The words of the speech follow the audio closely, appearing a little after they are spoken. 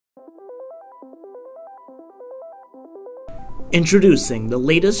Introducing the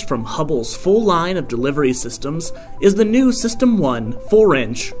latest from Hubbell's full line of delivery systems is the new SystemOne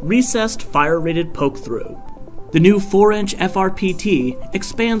 4-inch recessed fire-rated poke-through. The new 4-inch FRPT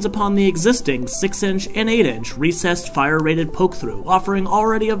expands upon the existing 6-inch and 8-inch recessed fire-rated poke-through offering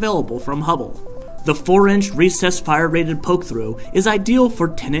already available from Hubbell. The 4-inch recessed fire-rated poke-through is ideal for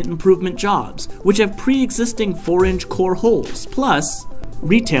tenant improvement jobs, which have pre-existing 4-inch core holes, plus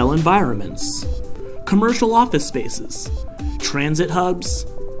retail environments, commercial office spaces, transit hubs,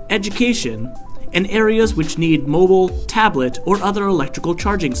 education, and areas which need mobile, tablet, or other electrical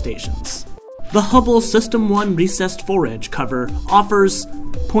charging stations. The Hubbell SystemOne recessed 4-inch cover offers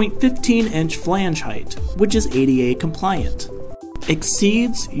 0.15-inch flange height, which is ADA compliant,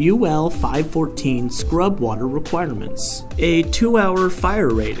 exceeds UL 514 scrub water requirements, a 2-hour fire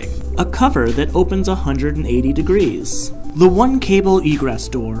rating, a cover that opens 180 degrees. The one-cable egress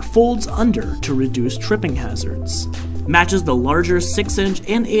door folds under to reduce tripping hazards, matches the larger 6-inch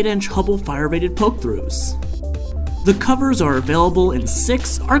and 8-inch Hubbell fire-rated poke-throughs. The covers are available in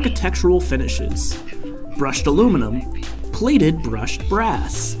 6 architectural finishes: brushed aluminum, plated brushed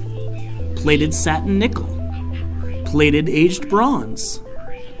brass, plated satin nickel, plated aged bronze,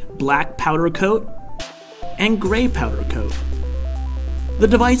 black powder coat, and gray powder coat. The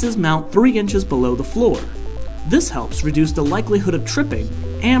devices mount 3 inches below the floor. This helps reduce the likelihood of tripping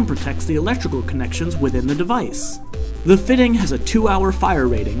and protects the electrical connections within the device. The fitting has a 2-hour fire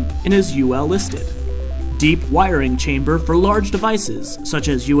rating and is UL listed. Deep wiring chamber for large devices such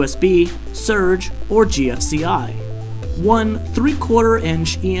as USB, Surge, or GFCI. 1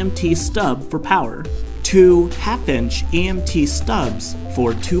 3/4-inch EMT stub for power. 2 1/2-inch EMT stubs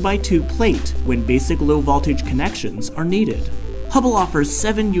for 2x2 plate when basic low voltage connections are needed. Hubbell offers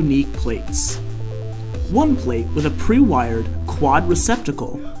 7 unique plates. 1 plate with a pre-wired quad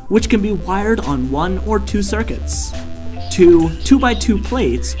receptacle, which can be wired on 1 or 2 circuits. 2 2x2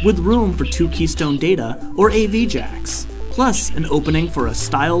 plates with room for 2 keystone data or AV jacks, plus an opening for a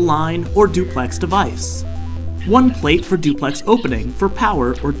style line or duplex device. 1 plate for duplex opening for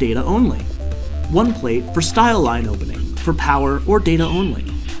power or data only. 1 plate for style line opening for power or data only.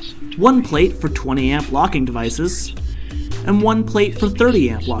 1 plate for 20 amp locking devices, and 1 plate for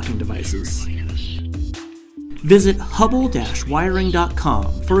 30 amp locking devices. Visit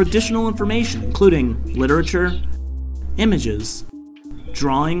hubbell-wiring.com for additional information including literature, images,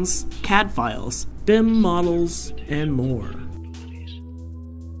 drawings, CAD files, BIM models, and more.